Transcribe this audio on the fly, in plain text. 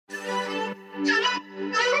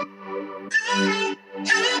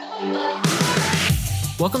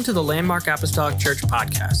Welcome to the Landmark Apostolic Church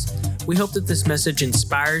podcast. We hope that this message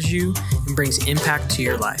inspires you and brings impact to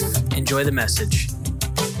your life. Enjoy the message.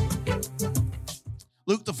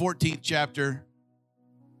 Luke, the 14th chapter,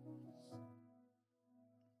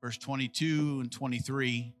 verse 22 and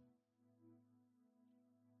 23.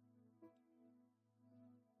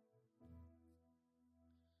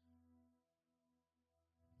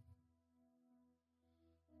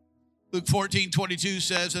 Luke 14:22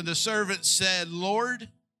 says, "And the servant said,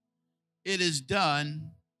 Lord, it is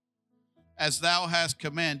done as thou hast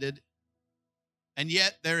commanded, and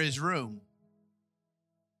yet there is room.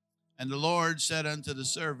 And the Lord said unto the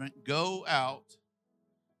servant, Go out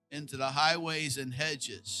into the highways and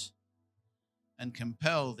hedges and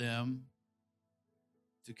compel them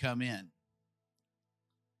to come in,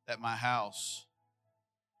 that my house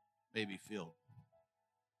may be filled."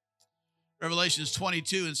 Revelations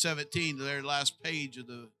 22 and 17, the very last page of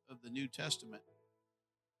the New Testament,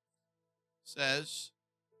 says,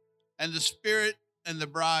 "And the Spirit and the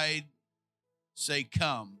bride say,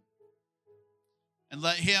 Come. And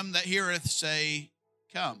let him that heareth say,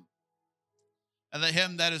 Come. And let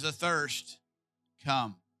him that is athirst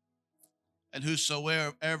come. And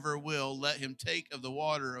whosoever will, let him take of the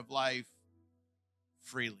water of life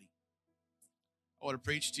freely." I want to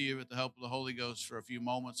preach to you with the help of the Holy Ghost for a few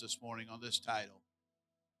moments this morning on this title,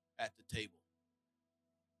 At the Table.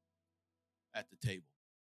 At the Table.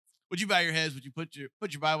 Would you bow your heads? Would you put your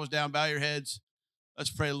Bibles down, bow your heads?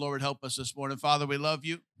 Let's pray the Lord help us this morning. Father, we love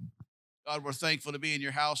you. God, we're thankful to be in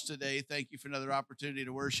your house today. Thank you for another opportunity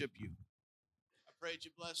to worship you. I pray that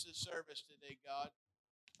you bless this service today, God.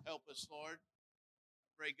 Help us, Lord. I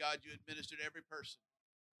pray, God, you administer to every person.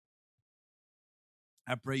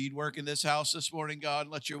 I pray you'd work in this house this morning, God,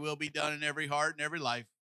 and let your will be done in every heart and every life.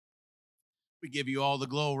 We give you all the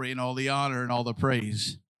glory and all the honor and all the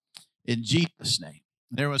praise in Jesus' name.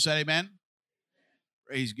 And everyone said amen.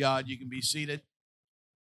 Praise God. You can be seated.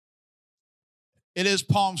 It is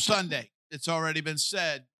Palm Sunday. It's already been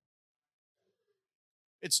said.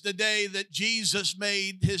 It's the day that Jesus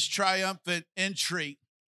made his triumphant entry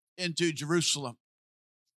into Jerusalem.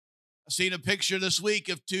 I've seen a picture this week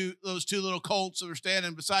of those two little colts that were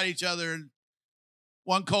standing beside each other. And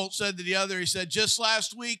one colt said to the other, he said, "Just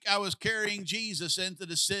last week I was carrying Jesus into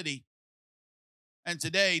the city. And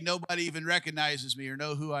today nobody even recognizes me or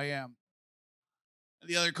know who I am." And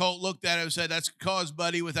the other colt looked at him and said, "That's because,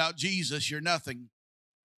 buddy, without Jesus, you're nothing."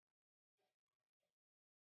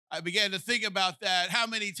 I began to think about that. How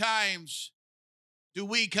many times do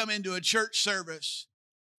we come into a church service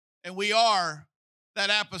and we are that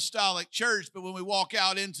apostolic church, but when we walk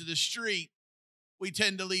out into the street, we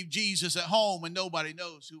tend to leave Jesus at home and nobody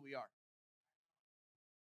knows who we are.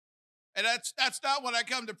 And that's not what I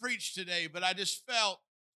come to preach today, but I just felt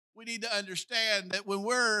we need to understand that when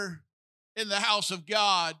we're in the house of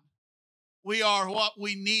God, we are what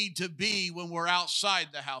we need to be when we're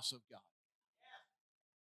outside the house of God.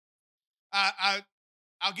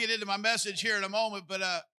 I'll get into my message here in a moment,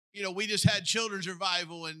 but we just had children's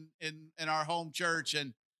revival in our home church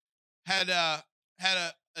and had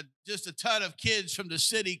just a ton of kids from the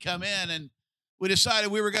city come in, and we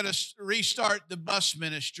decided we were going to restart the bus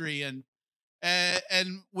ministry, and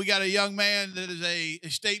we got a young man that is a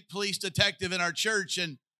state police detective in our church,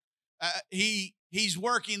 and he's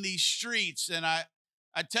working these streets. And I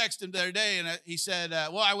texted him the other day, and he said,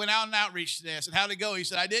 "Well, I went out and outreach today." I said, "How'd it go?" He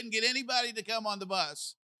said, "I didn't get anybody to come on the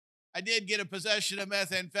bus. I did get a possession of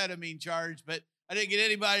methamphetamine charge, but I didn't get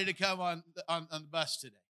anybody to come on the bus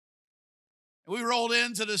today." And we rolled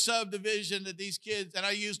into the subdivision that these kids, and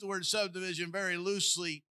I use the word subdivision very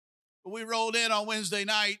loosely, but we rolled in on Wednesday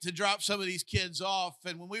night to drop some of these kids off.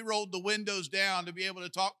 And when we rolled the windows down to be able to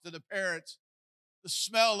talk to the parents, the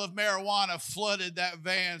smell of marijuana flooded that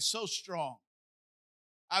van so strong.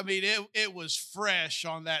 I mean, it was fresh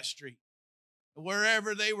on that street.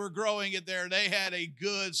 Wherever they were growing it there, they had a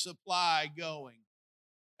good supply going.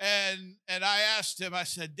 And I asked him, I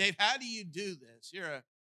said, "Dave, how do you do this? You're a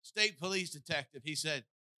state police detective." He said,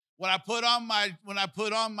 when I put on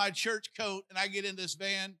my church coat and I get in this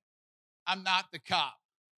van, I'm not the cop.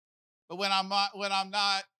 But when I'm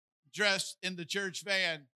not dressed in the church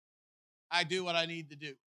van, I do what I need to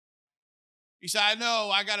do." He said, "I know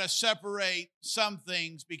I got to separate some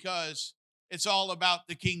things because it's all about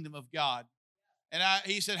the kingdom of God." And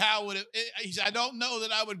he said, "How would it?" He said, "I don't know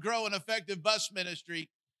that I would grow an effective bus ministry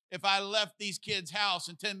if I left these kids' house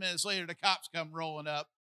and 10 minutes later the cops come rolling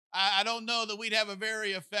up. I don't know that we'd have a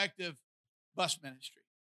very effective bus ministry."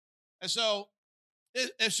 And so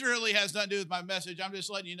it surely has nothing to do with my message. I'm just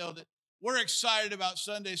letting you know that we're excited about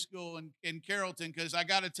Sunday school in Carrollton because I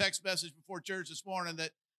got a text message before church this morning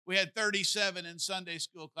that we had 37 in Sunday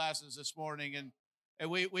school classes this morning, and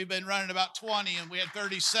we've been running about 20, and we had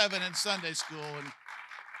 37 in Sunday school,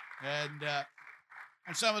 and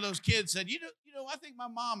some of those kids said, you know, I think my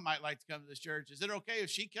mom might like to come to this church. Is it okay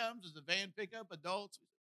if she comes? Does the van pick up adults?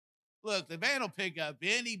 Look, the van will pick up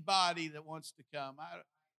anybody that wants to come.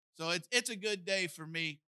 So it's a good day for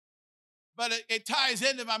me. But it ties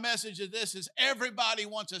into my message of this is everybody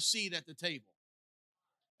wants a seat at the table.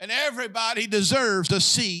 And everybody deserves a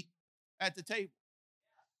seat at the table.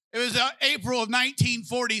 It was April of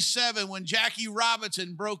 1947 when Jackie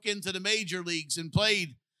Robinson broke into the major leagues and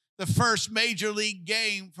played the first major league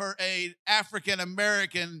game for an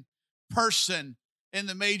African-American person in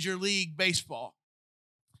the Major League Baseball.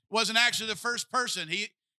 Wasn't actually the first person.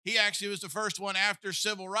 He actually was the first one after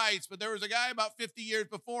civil rights, but there was a guy about 50 years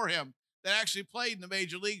before him that actually played in the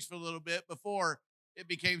major leagues for a little bit before it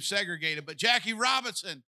became segregated. But Jackie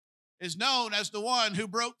Robinson is known as the one who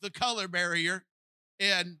broke the color barrier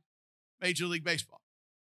in Major League Baseball.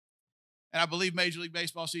 And I believe Major League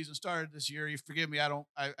Baseball season started this year. You forgive me, I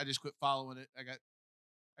just quit following it. I got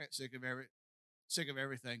sick of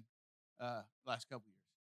everything last couple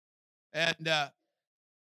years. And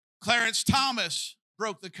Clarence Thomas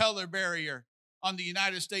broke the color barrier on the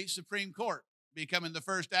United States Supreme Court, becoming the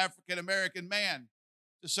first African-American man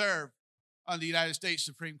to serve on the United States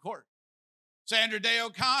Supreme Court. Sandra Day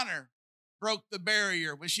O'Connor broke the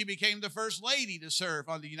barrier when she became the first lady to serve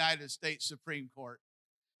on the United States Supreme Court.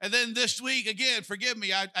 And then this week, again, forgive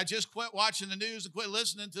me, I just quit watching the news and quit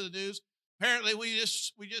listening to the news. Apparently, we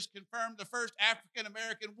just confirmed the first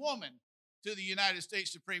African-American woman to the United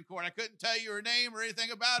States Supreme Court. I couldn't tell you her name or anything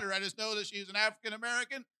about her. I just know that she's an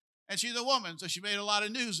African-American and she's a woman. So she made a lot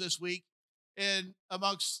of news this week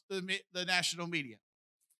amongst the national media.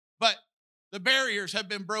 But the barriers have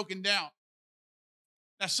been broken down.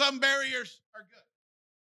 Now, some barriers are good.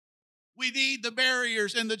 We need the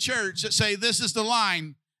barriers in the church that say this is the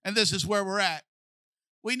line and this is where we're at.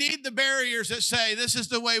 We need the barriers that say this is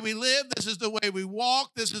the way we live, this is the way we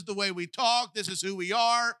walk, this is the way we talk, this is who we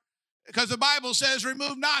are. Because the Bible says,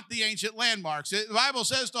 remove not the ancient landmarks. The Bible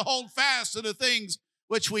says to hold fast to the things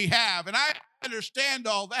which we have. And I understand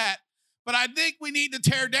all that. But I think we need to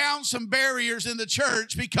tear down some barriers in the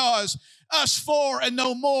church because us four and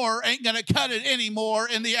no more ain't going to cut it anymore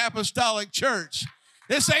in the apostolic church.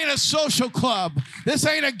 This ain't a social club. This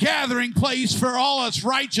ain't a gathering place for all us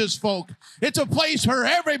righteous folk. It's a place where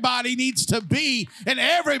everybody needs to be and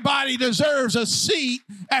everybody deserves a seat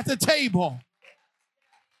at the table.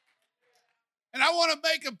 And I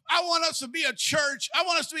want us to be a church. I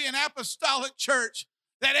want us to be an apostolic church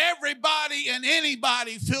that everybody and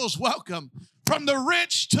anybody feels welcome. From the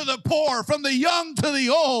rich to the poor, from the young to the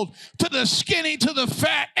old, to the skinny to the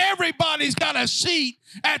fat, everybody's got a seat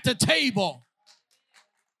at the table.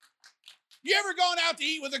 You ever gone out to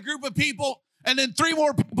eat with a group of people and then three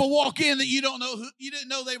more people walk in that you didn't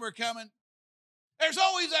know they were coming? There's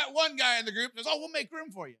always that one guy in the group that says, we'll make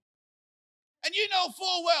room for you. And you know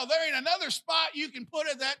full well there ain't another spot you can put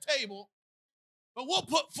at that table, but we'll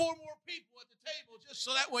put four more people at the table just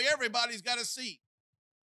so that way everybody's got a seat.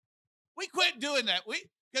 We quit doing that.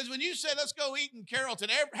 Because when you said, let's go eat in Carrollton,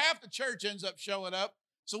 half the church ends up showing up.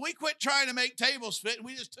 So we quit trying to make tables fit, and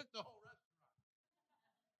we just took the whole restaurant.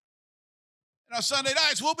 And on Sunday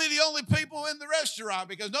nights, we'll be the only people in the restaurant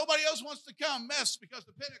because nobody else wants to come mess because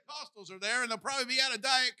the Pentecostals are there, and they'll probably be out of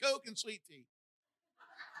Diet Coke and sweet tea.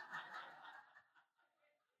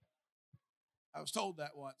 I was told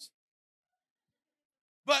that once.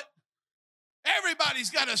 But everybody's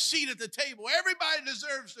got a seat at the table. Everybody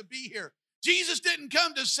deserves to be here. Jesus didn't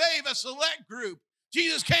come to save a select group.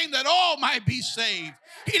 Jesus came that all might be saved.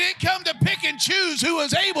 He didn't come to pick and choose who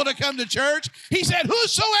was able to come to church. He said,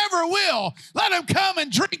 whosoever will, let him come and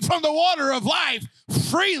drink from the water of life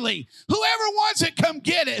freely. Whoever wants it, come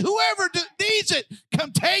get it. Whoever needs it,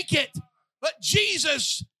 come take it. But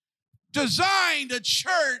Jesus designed a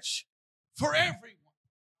church for everyone.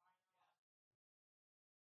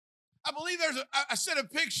 I believe I sent a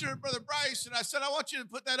picture of Brother Bryce, and I said, I want you to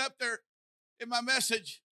put that up there in my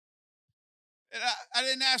message. And I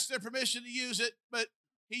didn't ask their permission to use it, but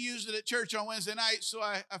he used it at church on Wednesday night, so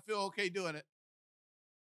I feel okay doing it.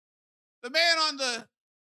 The man on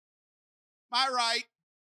my right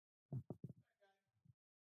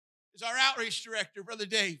is our outreach director, Brother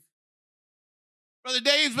Dave. Brother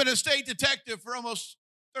Dave's been a state detective for almost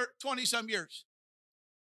 20-some years.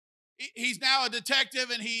 He's now a detective,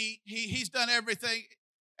 and he's done everything.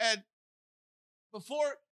 And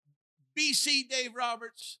before BC Dave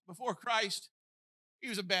Roberts, before Christ, he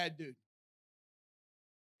was a bad dude.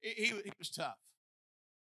 He was tough.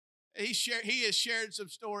 He has shared some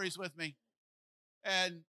stories with me,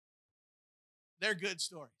 and they're good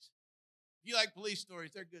stories. If you like police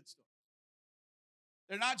stories, they're good stories.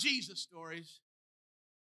 They're not Jesus stories.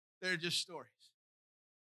 They're just stories.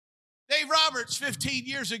 Dave Roberts, 15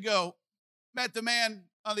 years ago, met the man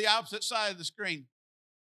on the opposite side of the screen,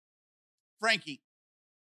 Frankie.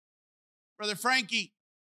 Brother Frankie,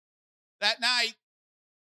 that night,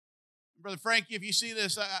 Brother Frankie, if you see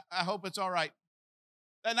this, I hope it's all right.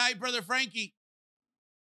 That night, Brother Frankie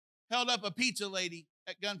held up a pizza lady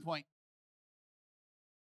at gunpoint.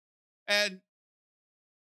 And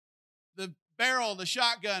the barrel, the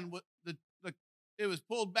shotgun, it was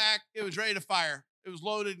pulled back. It was ready to fire. It was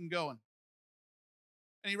loaded and going.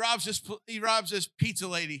 And he robs this pizza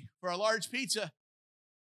lady for a large pizza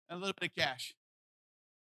and a little bit of cash.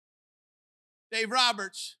 Dave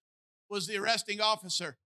Roberts was the arresting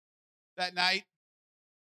officer that night.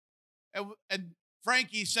 And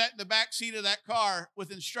Frankie sat in the back seat of that car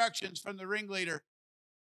with instructions from the ringleader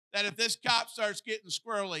that if this cop starts getting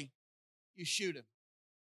squirrely, you shoot him.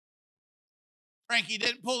 Frankie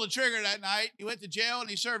didn't pull the trigger that night. He went to jail and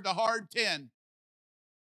he served a hard 10.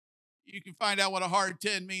 You can find out what a hard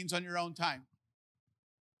 10 means on your own time.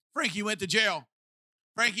 Frankie went to jail.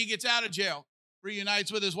 Frankie gets out of jail,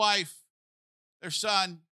 reunites with his wife, their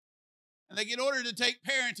son, and they get ordered to take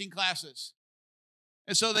parenting classes.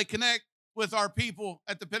 And so they connect with our people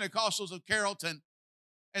at the Pentecostals of Carrollton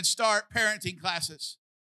and start parenting classes.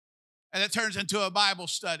 And it turns into a Bible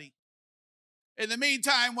study. In the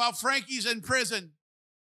meantime, while Frankie's in prison,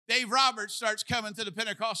 Dave Roberts starts coming to the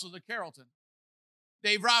Pentecostals of Carrollton.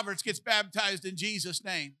 Dave Roberts gets baptized in Jesus'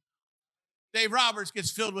 name. Dave Roberts gets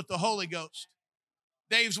filled with the Holy Ghost.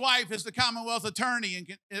 Dave's wife is the Commonwealth attorney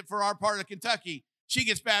for our part of Kentucky. She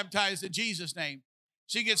gets baptized in Jesus' name.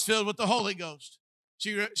 She gets filled with the Holy Ghost.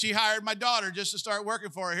 She hired my daughter just to start working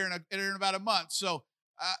for her here in about a month. So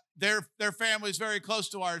their family is very close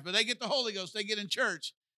to ours. But they get the Holy Ghost. They get in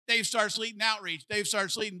church. Dave starts leading outreach. Dave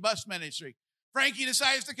starts leading bus ministry. Frankie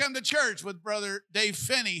decides to come to church with Brother Dave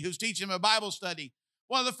Finney, who's teaching him a Bible study.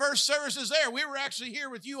 One of the first services there, we were actually here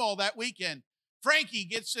with you all that weekend. Frankie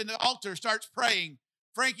gets in the altar, starts praying.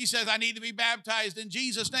 Frankie says, I need to be baptized in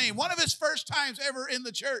Jesus' name. One of his first times ever in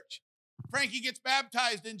the church. Frankie gets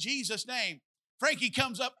baptized in Jesus' name. Frankie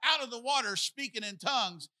comes up out of the water speaking in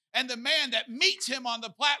tongues. And the man that meets him on the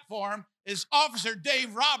platform is Officer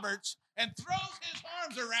Dave Roberts, and throws his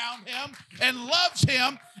arms around him and loves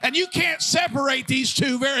him. And you can't separate these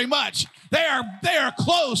two very much. They are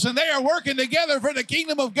close, and they are working together for the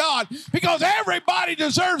kingdom of God, because everybody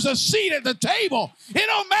deserves a seat at the table. It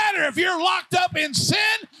don't matter if you're locked up in sin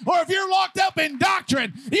or if you're locked up in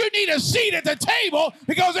doctrine. You need a seat at the table,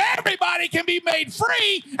 because everybody can be made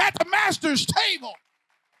free at the master's table.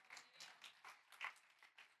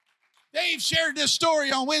 Dave shared this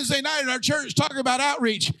story on Wednesday night at our church talking about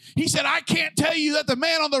outreach. He said, I can't tell you that the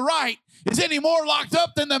man on the right is any more locked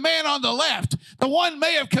up than the man on the left. The one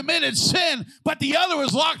may have committed sin, but the other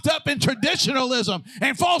was locked up in traditionalism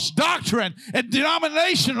and false doctrine and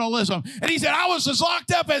denominationalism. And he said, I was as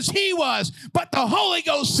locked up as he was, but the Holy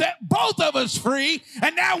Ghost set both of us free,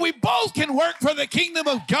 and now we both can work for the kingdom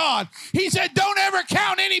of God. He said, don't ever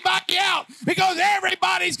count anybody out, because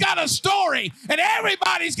everybody's got a story and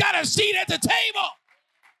everybody's got a seat at the table.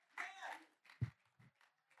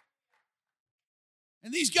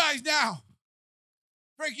 And these guys now,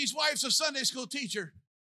 Frankie's wife's a Sunday school teacher.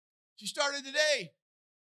 She started today.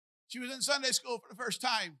 She was in Sunday school for the first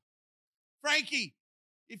time. Frankie,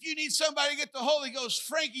 if you need somebody to get the Holy Ghost,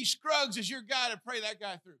 Frankie Scruggs is your guy to pray that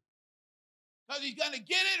guy through. Because he's going to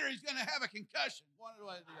get it or he's going to have a concussion. One or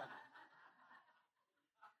the other.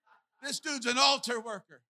 This dude's an altar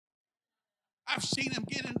worker. I've seen him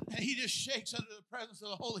get in, and he just shakes under the presence of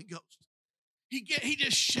the Holy Ghost. He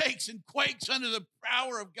just shakes and quakes under the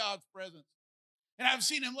power of God's presence. And I've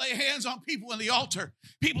seen him lay hands on people in the altar,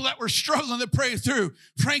 people that were struggling to pray through.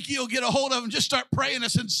 Frankie will get a hold of him, just start praying a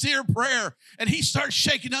sincere prayer, and he starts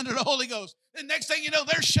shaking under the Holy Ghost. The next thing you know,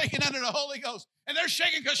 they're shaking under the Holy Ghost. And they're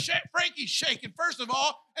shaking because Frankie's shaking, first of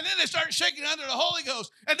all, and then they start shaking under the Holy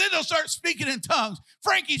Ghost, and then they'll start speaking in tongues.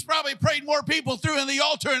 Frankie's probably prayed more people through in the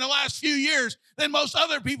altar in the last few years than most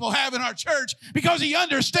other people have in our church, because he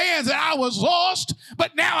understands that I was lost,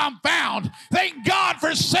 but now I'm found. Thank God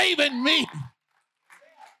for saving me.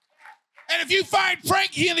 And if you find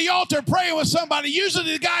Frankie in the altar praying with somebody,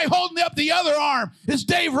 usually the guy holding up the other arm is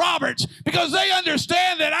Dave Roberts, because they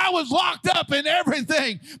understand that I was locked up in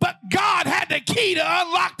everything, but God had the key to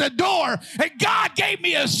unlock the door, and God gave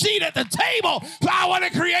me a seat at the table. So I want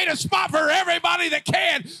to create a spot for everybody that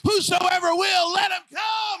can. Whosoever will, let him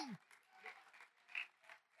come.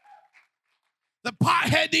 The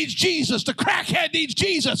pothead needs Jesus. The crackhead needs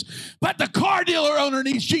Jesus. But the car dealer owner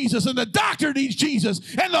needs Jesus. And the doctor needs Jesus.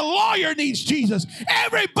 And the lawyer needs Jesus.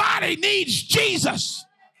 Everybody needs Jesus.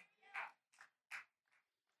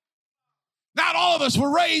 Not all of us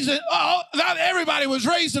were raised in, not everybody was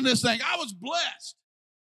raised in this thing. I was blessed.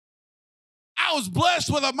 I was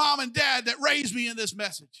blessed with a mom and dad that raised me in this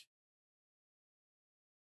message.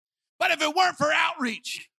 But if it weren't for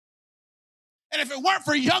outreach, and if it weren't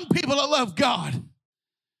for young people that love God,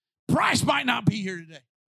 Bryce might not be here today.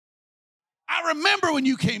 I remember when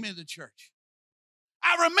you came into church.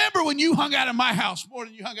 I remember when you hung out at my house more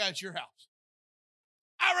than you hung out at your house.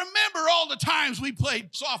 I remember all the times we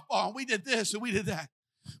played softball and we did this and we did that.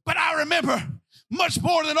 But I remember much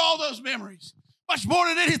more than all those memories. Much more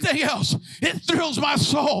than anything else, it thrills my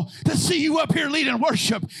soul to see you up here leading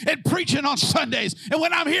worship and preaching on Sundays. And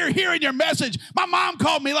when I'm here hearing your message, my mom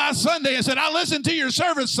called me last Sunday and said, I listened to your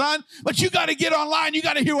service, son, but you got to get online. You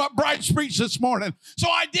got to hear what Bryce preached this morning. So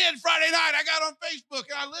I did Friday night. I got on Facebook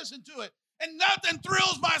and I listened to it. And nothing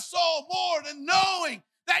thrills my soul more than knowing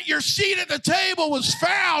that your seat at the table was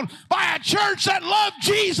found by a church that loved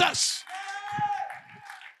Jesus.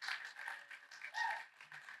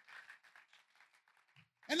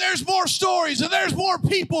 And there's more stories, and there's more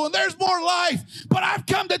people, and there's more life. But I've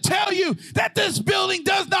come to tell you that this building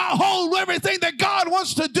does not hold everything that God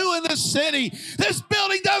wants to do in this city. This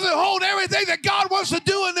building doesn't hold everything that God wants to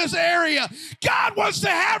do in this area. God wants to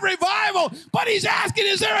have revival, but he's asking,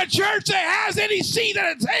 is there a church that has any seat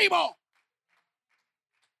at a table?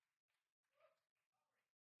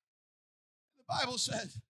 The Bible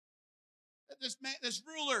says that this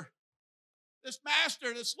ruler, this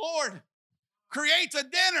master, this Lord, creates a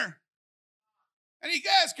dinner. And he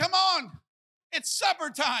goes, come on, it's supper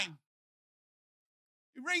time.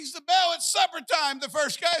 He rings the bell, it's supper time. The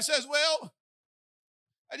first guy says, well,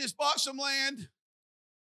 I just bought some land.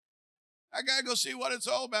 I got to go see what it's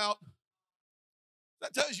all about.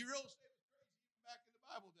 That tells you real estate was crazy back in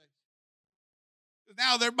the Bible days. Because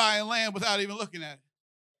now they're buying land without even looking at it.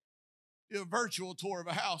 You do a virtual tour of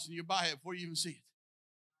a house and you buy it before you even see it.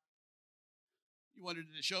 You wanted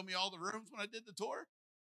to show me all the rooms when I did the tour?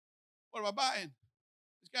 What am I buying?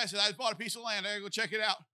 This guy said, I just bought a piece of land. I got to go check it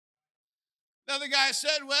out. Another guy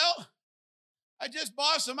said, well, I just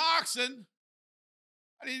bought some oxen.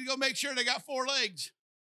 I need to go make sure they got 4 legs.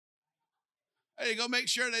 I need to go make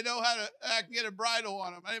sure they know I can get a bridle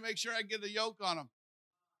on them. I need to make sure I can get a yoke on them.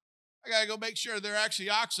 I got to go make sure they're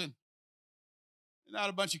actually oxen and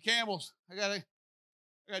not a bunch of camels. I got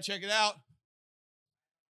to check it out.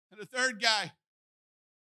 And the third guy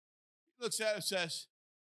looks at it and says,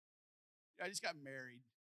 I just got married.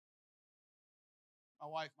 My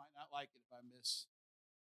wife might not like it if I miss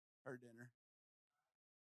her dinner.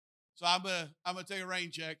 So I'm gonna take a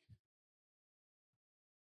rain check.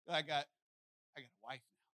 I got a wife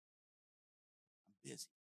now. I'm busy.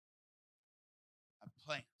 I have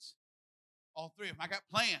plans. All 3 of them. I got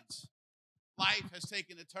plans. Life has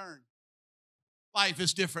taken a turn. Life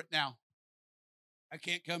is different now. I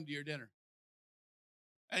can't come to your dinner.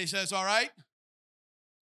 And he says, all right.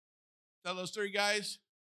 Tell those 3 guys,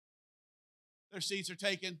 their seats are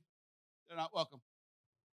taken. They're not welcome.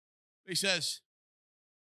 He says,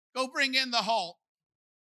 go bring in the halt.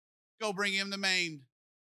 Go bring in the maimed.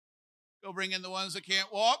 Go bring in the ones that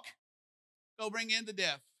can't walk. Go bring in the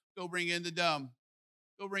deaf. Go bring in the dumb.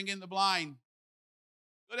 Go bring in the blind.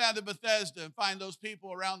 Go down to Bethesda and find those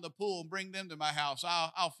people around the pool and bring them to my house.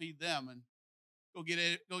 I'll feed them and go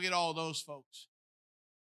get all those folks.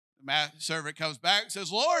 The servant comes back and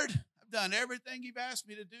says, Lord, I've done everything you've asked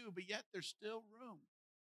me to do, but yet there's still room.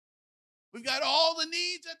 We've got all the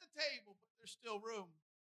needs at the table, but there's still room.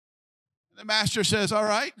 And the master says, all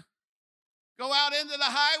right, go out into the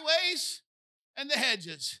highways and the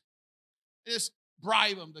hedges. Just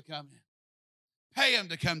bribe them to come in. Pay them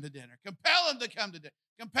to come to dinner. Compel them to come to dinner.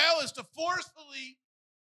 Compel is to forcefully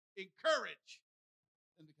encourage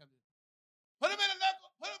them to come to dinner. Put them in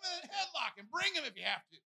a headlock and bring them if you have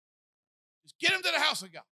to. Just get them to the house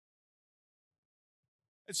of God.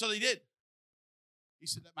 And so they did. He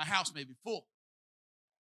said that my house may be full.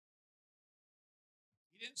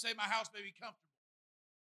 He didn't say my house may be comfortable.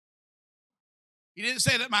 He didn't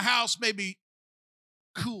say that my house may be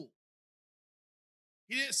cool.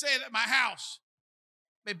 He didn't say that my house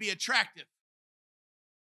may be attractive.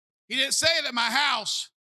 He didn't say that my house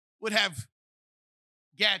would have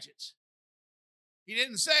gadgets. He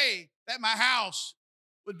didn't say that my house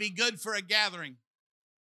would be good for a gathering.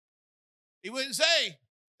 He wouldn't say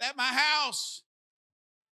that my house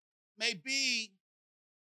may be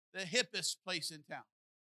the hippest place in town.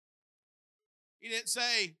 He didn't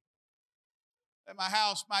say that my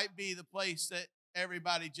house might be the place that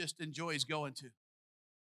everybody just enjoys going to.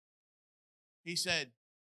 He said,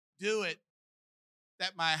 do it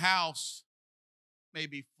that my house may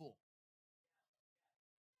be full.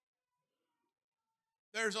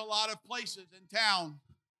 There's a lot of places in town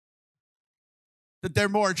that they're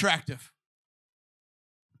more attractive.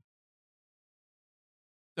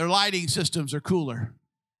 Their lighting systems are cooler.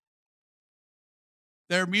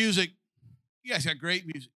 Their music, you guys got great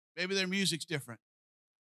music. Maybe their music's different.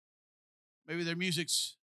 Maybe their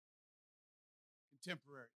music's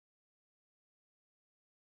contemporary.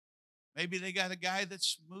 Maybe they got a guy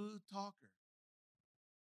that's smooth talker.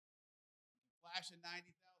 Flash a $90,000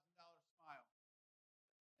 smile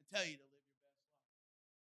and tell you to live your best life.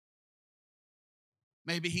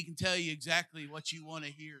 Maybe he can tell you exactly what you want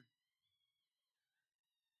to hear.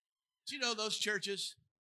 Do you know those churches?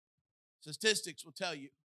 Statistics will tell you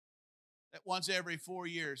that once every 4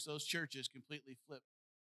 years, those churches completely flip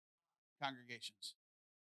congregations.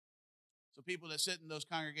 So people that sit in those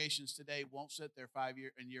congregations today won't sit there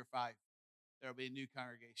in year 5. There will be a new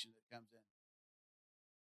congregation that comes in.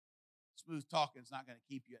 Smooth talking is not going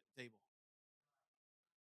to keep you at the table.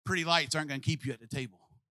 Pretty lights aren't going to keep you at the table.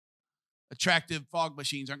 Attractive fog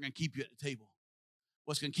machines aren't going to keep you at the table.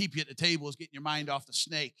 What's going to keep you at the table is getting your mind off the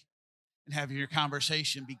snake and having your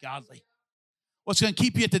conversation be godly. What's going to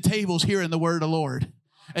keep you at the table is hearing the word of the Lord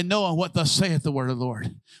and knowing what thus saith the word of the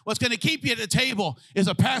Lord. What's going to keep you at the table is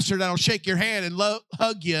a pastor that'll shake your hand and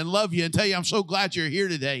hug you and love you and tell you, I'm so glad you're here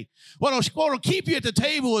today. What'll keep you at the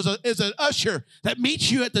table is an usher that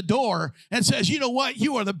meets you at the door and says, you know what?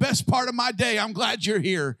 You are the best part of my day. I'm glad you're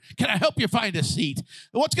here. Can I help you find a seat?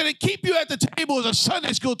 What's going to keep you at the table is a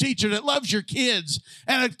Sunday school teacher that loves your kids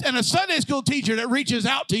and a Sunday school teacher that reaches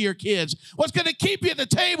out to your kids. What's going to keep you at the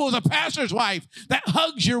table is a pastor's wife that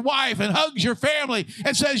hugs your wife and hugs your family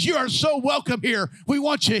and says, you are so welcome here. We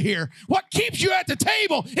want you here. What keeps you at the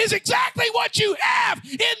table is exactly what you have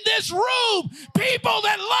in this room. People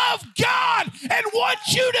that love God and want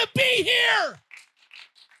you to be here.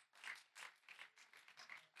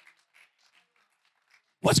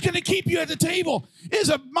 What's going to keep you at the table is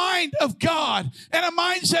a mind of God and a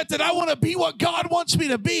mindset that I want to be what God wants me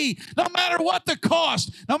to be, no matter what the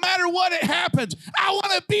cost, no matter what it happens. I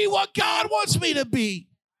want to be what God wants me to be.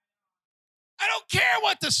 I don't care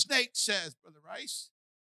what the snake says, Brother Rice.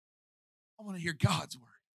 I want to hear God's word.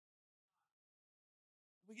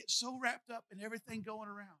 We get so wrapped up in everything going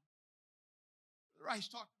around. Brother Rice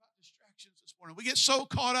talked about distractions this morning. We get so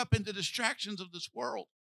caught up in the distractions of this world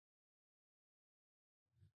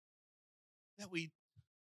that we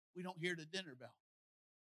don't hear the dinner bell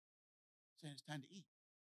saying it's time to eat.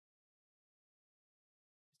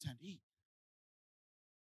 It's time to eat.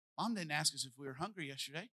 Mom didn't ask us if we were hungry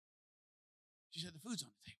yesterday. She said the food's on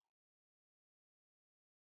the table.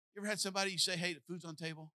 You ever had somebody you say, hey, the food's on the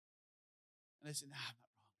table? And they say, nah, I'm not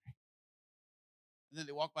hungry. And then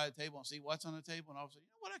they walk by the table and see what's on the table, and all of a sudden,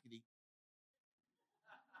 you know what, I could eat.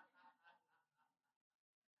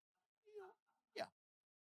 Yeah,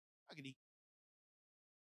 I could eat.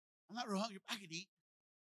 I'm not real hungry, but I could eat.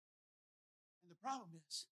 And the problem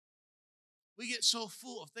is, we get so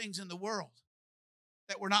full of things in the world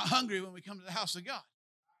that we're not hungry when we come to the house of God.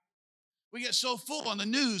 We get so full on the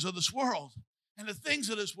news of this world and the things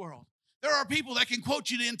of this world. There are people that can quote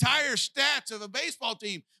you the entire stats of a baseball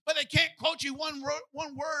team, but they can't quote you one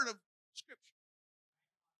word of Scripture.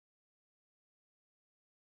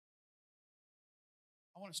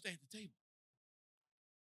 I want to stay at the table.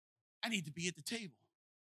 I need to be at the table.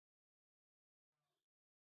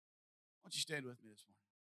 Why don't you stand with me this morning?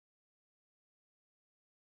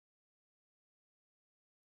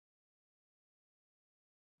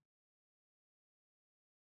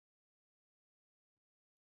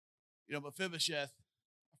 You know, Mephibosheth,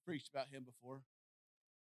 I've preached about him before.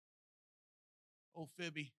 Old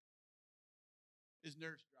Fibby, his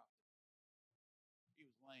nurse dropped him. He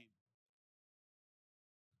was lame.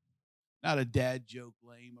 Not a dad joke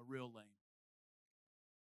lame, a real lame.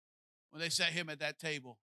 When they sat him at that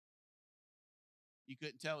table, you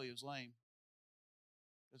couldn't tell he was lame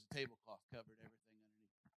because the tablecloth covered everything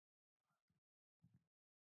underneath.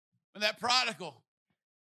 When that prodigal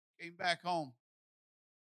came back home,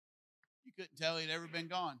 you couldn't tell he'd ever been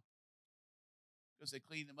gone because they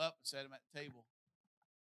cleaned him up and set him at the table.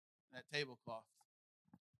 And that tablecloth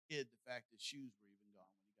hid the fact his shoes were even gone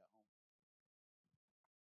when he got home.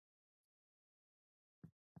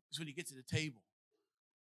 Because when you get to the table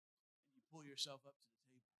and you pull yourself up to the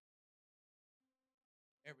table,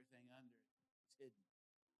 everything under it is hidden.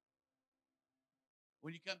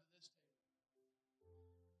 When you come to this table,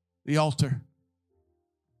 the altar,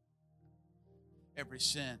 every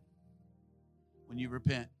sin, when you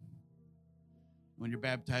repent, when you're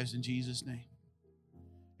baptized in Jesus' name,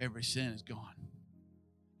 every sin is gone,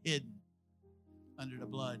 hidden under the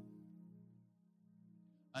blood,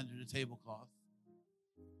 under the tablecloth.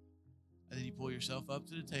 And then you pull yourself up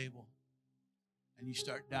to the table and you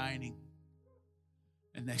start dining.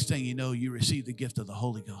 And next thing you know, you receive the gift of the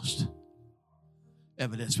Holy Ghost,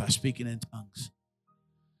 evidenced by speaking in tongues.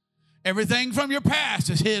 Everything from your past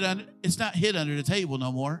is hid under, it's not hid under the table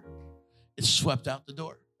no more. It's swept out the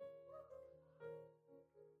door.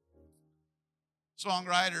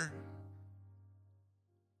 Songwriter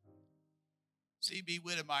C.B.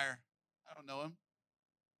 Whittemire. I don't know him.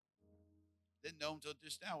 Didn't know him until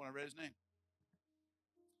just now when I read his name.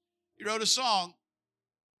 He wrote a song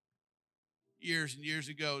years and years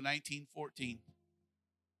ago, 1914,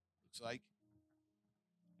 looks like.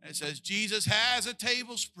 And it says, Jesus has a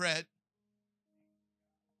table spread.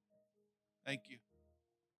 Thank you.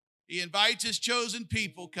 He invites his chosen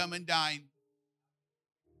people, come and dine.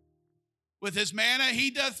 With his manna he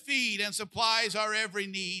doth feed and supplies our every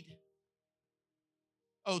need.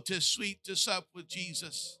 Oh, 'tis sweet to sup with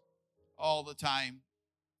Jesus all the time.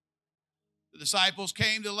 The disciples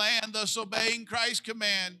came to land, thus obeying Christ's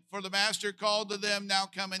command. For the master called to them, now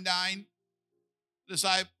come and dine.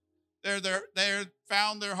 There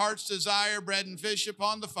found their heart's desire, bread and fish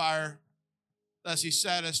upon the fire. Thus he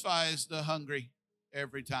satisfies the hungry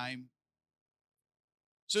every time.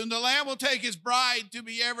 Soon the Lamb will take his bride to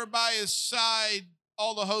be ever by his side.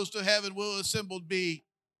 All the host of heaven will assembled be.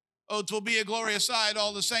 Oh, 'twill be a glorious sight.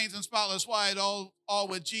 All the saints in spotless white, all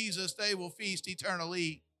with Jesus, they will feast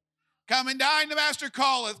eternally. Come and dine, the master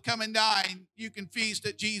calleth, come and dine. You can feast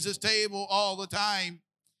at Jesus' table all the time.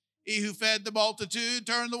 He who fed the multitude,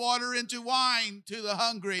 turned the water into wine, to the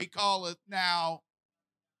hungry calleth now.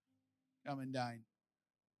 Come and dine.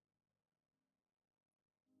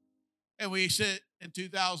 And we sit in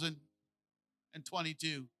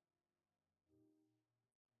 2022.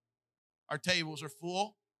 Our tables are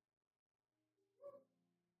full.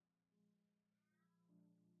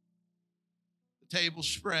 The table's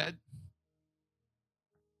spread.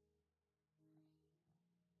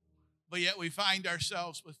 But yet we find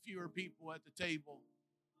ourselves with fewer people at the table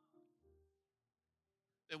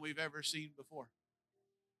than we've ever seen before.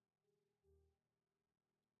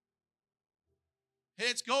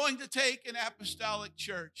 It's going to take an apostolic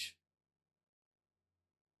church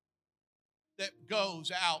that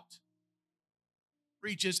goes out,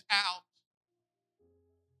 reaches out,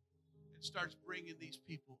 and starts bringing these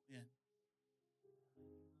people in.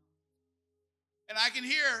 And I can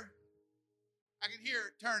hear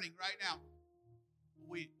it turning right now.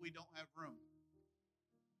 We don't have room.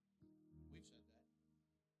 We've said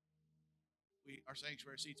that. Our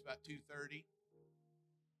sanctuary seats about 230.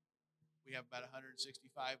 We have about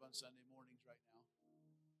 165 on Sunday mornings right now.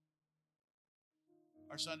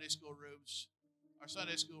 Our Sunday school rooms, I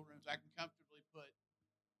can comfortably put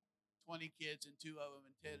 20 kids in two of them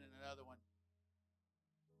and 10 in another one.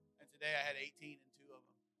 And today I had 18 in two of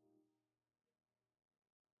them.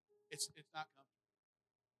 It's not comfortable.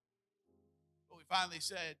 But we finally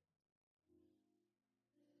said,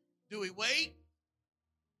 do we wait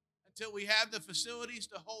until we have the facilities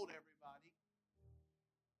to hold everybody?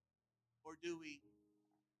 Or do we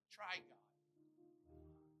try God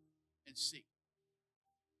and see?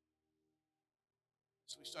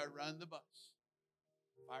 So we started running the bus.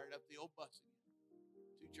 Fired up the old bus again.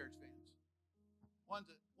 2 church vans. One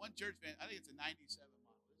church van, I think it's a 97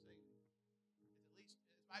 model. It's at least,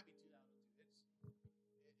 it might be 2002.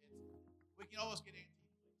 We can almost get antique.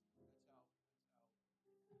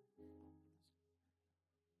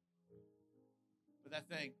 But that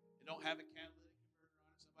thing, it don't have a catalytic converter on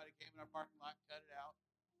it. Somebody came in our parking lot and cut it out.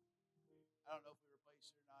 I don't know if we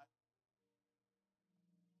replaced it or not.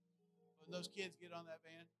 But when those kids get on that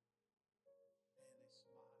van, man, they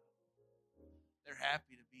smile. They're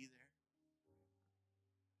happy to be there.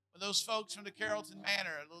 When those folks from the Carrollton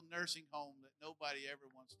Manor, a little nursing home that nobody ever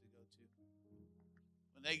wants to go to,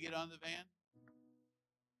 when they get on the van, they're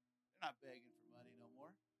not begging for money no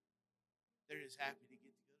more. They're just happy to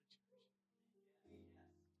get to go to church.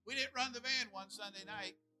 We didn't run the van one Sunday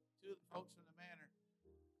night. 2 of the folks from the manor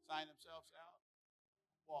signed themselves out,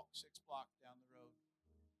 walked 6 blocks down the road, and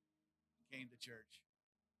came to church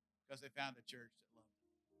because they found a church that loved them.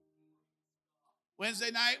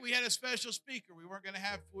 Wednesday night we had a special speaker. We weren't going to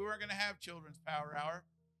have children's power hour.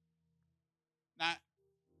 Not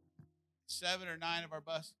 7 or 9 of our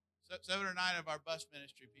bus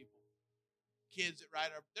ministry people, kids that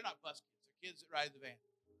ride they're not bus kids, they're kids that ride the van.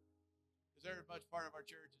 They're as much part of our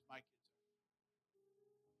church as my kids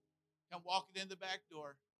are. come walking in the back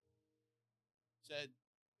door, said,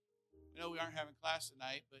 we aren't having class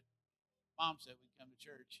tonight, but Mom said we'd come to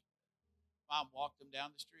church. Mom walked them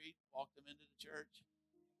down the street, walked them into the church,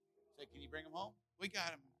 said, can you bring them home? We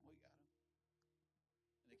got them.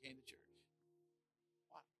 And they came to church.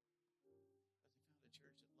 Why? Because they found a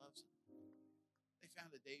church that loves them. They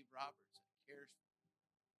found a Dave Roberts that cares for them.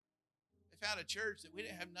 They found a church that we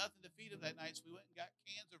didn't have nothing to feed them that night, so we went and got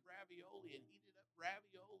cans of ravioli and heated up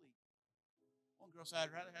ravioli. One girl said,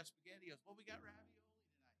 I'd rather have spaghetti. Well, we got ravioli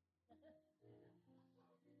tonight.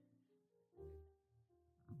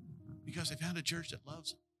 Because they found a church that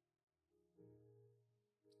loves them.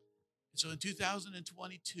 And so in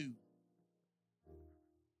 2022,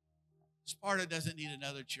 Sparta doesn't need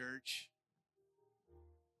another church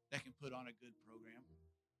that can put on a good program.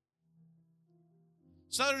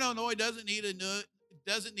 Southern Illinois doesn't need a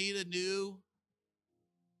new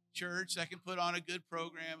church that can put on a good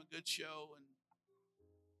program, a good show, and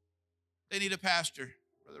they need a pastor,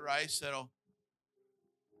 Brother Rice, that'll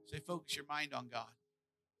say, focus your mind on God.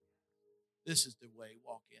 This is the way,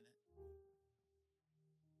 walk in it.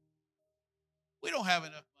 We don't have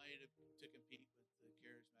enough money to compete with the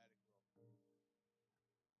charismatic world.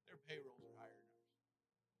 Their payrolls are higher than ours.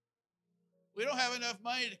 We don't have enough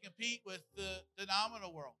money to compete with the nominal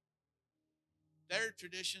world. Their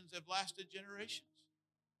traditions have lasted generations.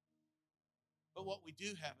 But what we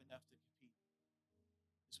do have enough to compete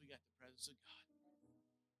is we got the presence of God.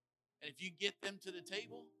 And if you get them to the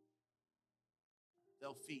table,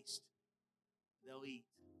 they'll feast. They'll eat.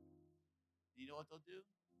 You know what they'll do?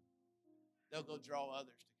 They'll go draw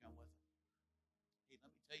others to come with them. Hey, let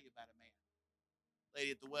me tell you about a man.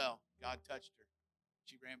 Lady at the well, God touched her.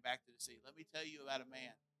 She ran back to the sea. Let me tell you about a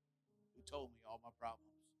man who told me all my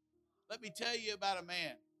problems. Let me tell you about a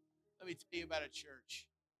man. Let me tell you about a church.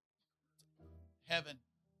 Heaven.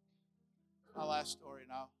 My last story,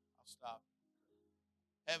 and I'll stop.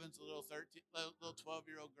 Heaven's a little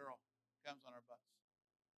 12-year-old girl comes on our bus.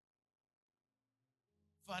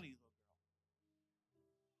 Funny little girl.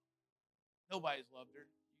 Nobody's loved her.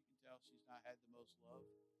 You can tell she's not had the most love.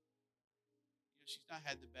 She's not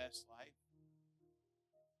had the best life.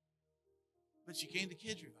 But she came to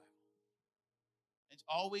kids' revival. And it's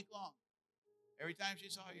all week long. Every time she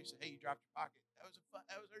saw you, she said, hey, you dropped your pocket. That was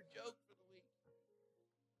her joke for the week.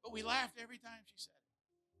 But we laughed every time she said it.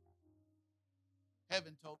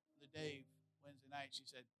 Heaven told the Dave Wednesday night, she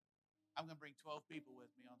said, I'm going to bring 12 people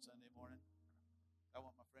with me on Sunday morning. I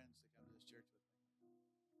want my friends to come to this church with me.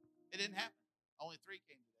 It didn't happen. Only 3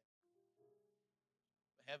 came today.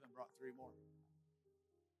 But heaven brought 3 more.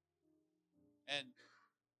 And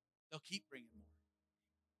they'll keep bringing more.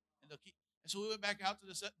 And so we went back out to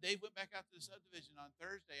Dave went back out to the subdivision on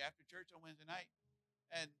Thursday after church on Wednesday night.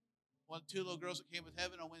 And 2 little girls that came with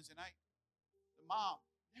heaven on Wednesday night. The mom,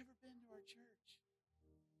 never been to our church.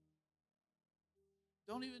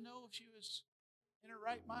 Don't even know if she was in her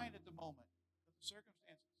right mind at the moment.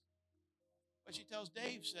 Circumstances. But she tells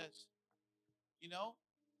Dave, says, I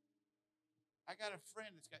got a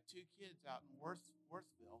friend that's got 2 kids out in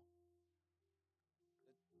Worthville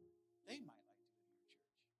that they might like to go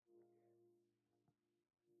to your church.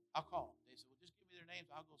 I'll call them. They said, well, just give me their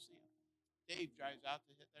names. I'll go see them. Dave drives out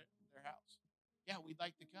to hit their house. Yeah, we'd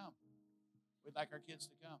like to come. We'd like our kids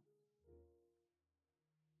to come.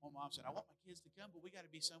 One mom said, I want my kids to come, but we got to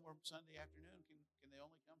be somewhere Sunday afternoon. Can they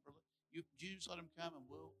only come for you just let them come and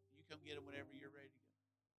you come get them whenever you're ready to go.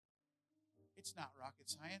 It's not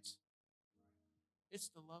rocket science.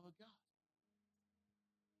 It's the love of God.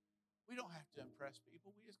 We don't have to impress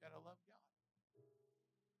people. We just got to love God.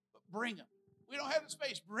 But bring them. We don't have the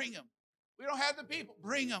space. Bring them. We don't have the people.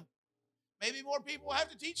 Bring them. Maybe more people will have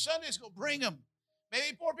to teach Sunday school. Bring them.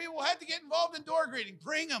 Maybe more people will have to get involved in door greeting.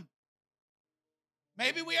 Bring them.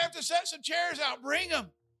 Maybe we have to set some chairs out. Bring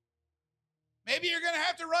them. Maybe you're going to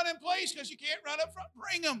have to run in place because you can't run up front.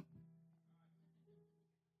 Bring them.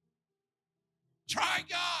 Try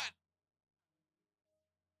God.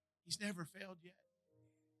 He's never failed yet.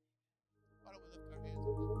 Why don't we lift our hands?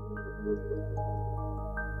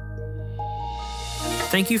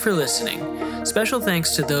 Thank you for listening. Special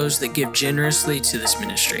thanks to those that give generously to this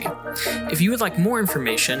ministry. If you would like more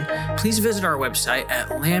information, please visit our website at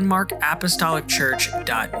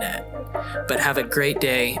landmarkapostolicchurch.net. But have a great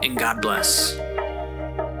day and God bless.